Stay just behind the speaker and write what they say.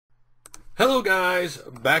Hello guys,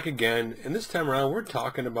 back again, and this time around we're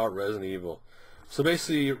talking about Resident Evil. So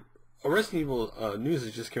basically, a Resident Evil news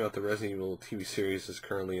has just came out. The Resident Evil TV series is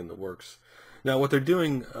currently in the works. Now what they're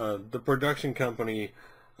doing, the production company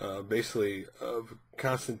basically of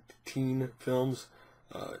Constantine Films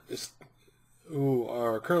is, who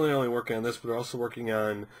are currently only working on this, but are also working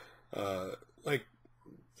on like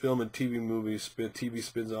film and TV movies, TV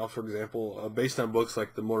spins off, for example, based on books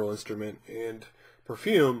like The Mortal Instrument and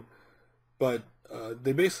Perfume. But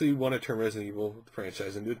they basically want to turn Resident Evil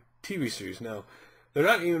franchise into a TV series. Now, they're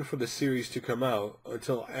not aiming for the series to come out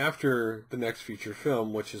until after the next feature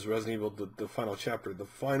film, which is Resident Evil, the final chapter. The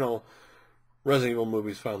final Resident Evil movie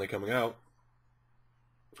is finally coming out.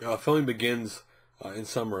 Filming begins in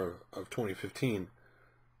summer of 2015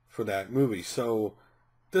 for that movie. So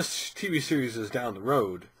this TV series is down the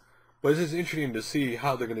road. But it's interesting to see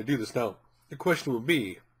how they're going to do this. Now, the question will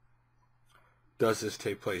be, does this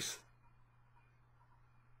take place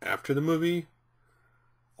after the movie,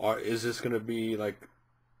 or is this going to be like,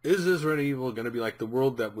 is this Resident Evil going to be like the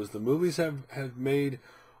world that was the movies have made,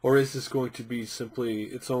 or is this going to be simply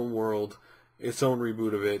its own world, its own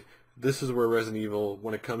reboot of it? This is where Resident Evil,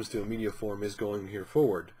 when it comes to a media form, is going here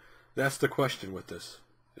forward. That's the question with this.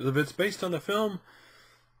 If it's based on the film,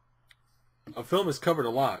 a film has covered a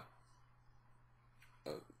lot.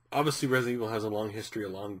 Obviously, Resident Evil has a long history,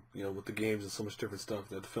 with the games and so much different stuff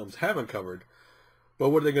that the films haven't covered. But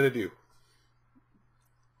what are they going to do?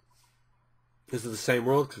 Is it the same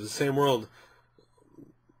world? Because the same world,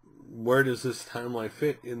 where does this timeline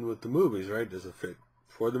fit in with the movies, right? Does it fit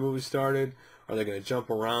before the movie started? Are they going to jump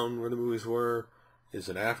around where the movies were? Is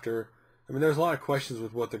it after? I mean, there's a lot of questions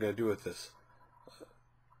with what they're going to do with this.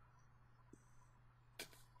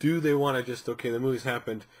 Do they want to just, okay, the movies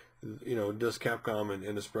happened, does Capcom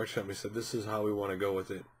and this production company said, this is how we want to go with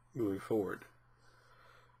it moving forward?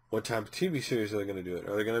 What type of TV series are they going to do it?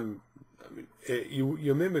 Are they going to,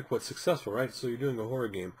 you mimic what's successful, right? So you're doing a horror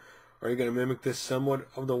game. Are you going to mimic this somewhat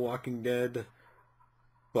of The Walking Dead?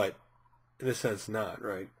 But in a sense, not,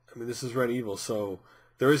 right? I mean, this is Resident Evil, so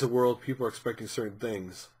there is a world, people are expecting certain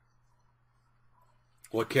things.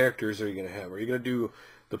 What characters are you going to have? Are you going to do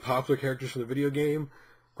the popular characters from the video game?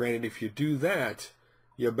 Granted, if you do that,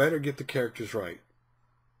 you better get the characters right.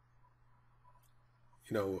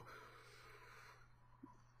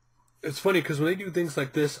 It's funny because when they do things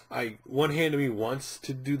like this, one hand of me wants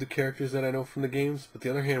to do the characters that I know from the games, but the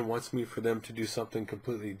other hand wants me for them to do something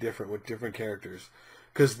completely different with different characters.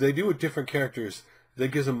 Because they do with different characters, that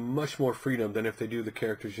gives them much more freedom than if they do the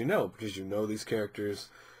characters because you know these characters,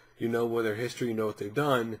 you know what their history, you know what they've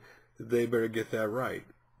done. They better get that right,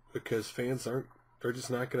 because fans they're just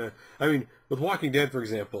not going to... I mean, with Walking Dead, for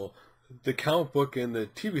example, the comic book and the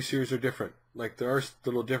TV series are different. Like, there are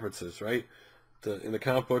little differences, right? In the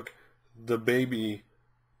comic book, the baby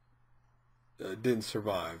didn't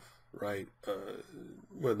survive, right?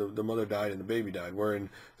 Where the mother died and the baby died. Where in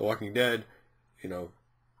The Walking Dead,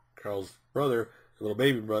 Carl's brother, little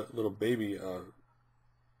baby, brother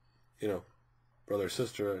or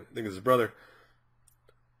sister, I think it's his brother,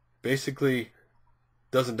 basically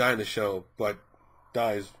doesn't die in the show, but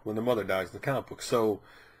dies when the mother dies in the comic book. So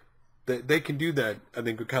they can do that, I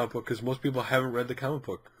think, with comic book, because most people haven't read the comic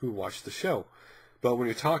book who watch the show. But when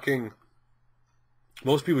you're talking,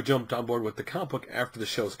 most people jumped on board with the comic book after the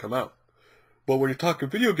shows come out. But when you're talking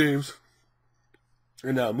video games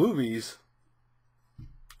and now movies,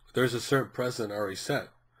 there's a certain precedent already set.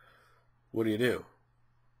 What do?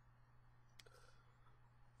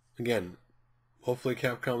 Again, hopefully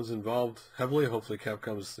Capcom's involved heavily. Hopefully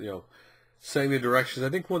Capcom's, setting the directions. I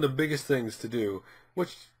think one of the biggest things to do,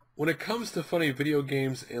 which when it comes to funny video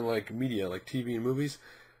games and like media, like TV and movies,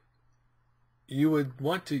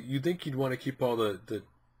 you'd think you'd want to keep all the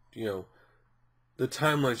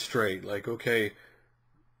timeline straight. Like, okay,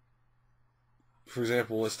 for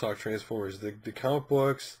example, let's talk Transformers. The comic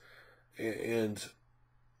books and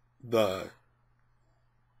the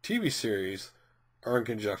TV series are in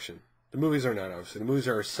conjunction. The movies are not, obviously. The movies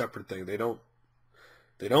are a separate thing. They don't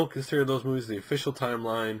consider those movies the official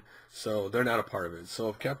timeline, so they're not a part of it. So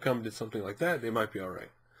if Capcom did something like that, they might be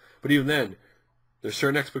alright. But even then, there's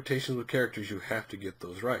certain expectations with characters, you have to get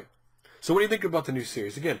those right. So what do you think about the new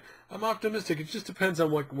series? Again, I'm optimistic. It just depends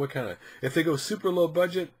on what kind of... If they go super low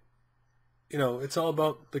budget, it's all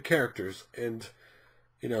about the characters and,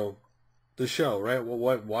 the show, right?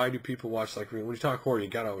 Well, why do people watch, like, when you talk horror, you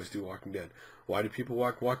gotta always do Walking Dead. Why do people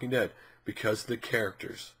watch Walking Dead? Because the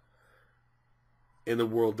characters in the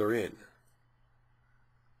world they're in.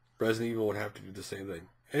 Resident Evil would have to do the same thing.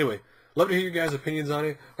 Anyway, love to hear your guys' opinions on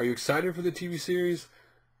it. Are you excited for the TV series?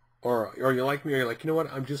 or you're like me, or you're like, you know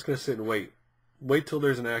what, I'm just gonna sit and wait till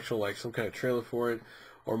there's an actual, like, some kind of trailer for it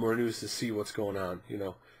or more news to see what's going on. You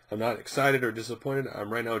know, I'm not excited or disappointed.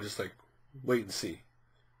 I'm right now just like, wait and see.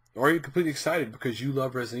 Or are you completely excited because you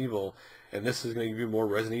love Resident Evil and this is going to give you more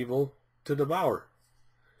Resident Evil to devour?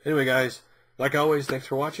 Anyway, guys, like always, thanks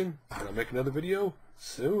for watching, and I'll make another video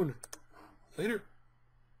soon. Later.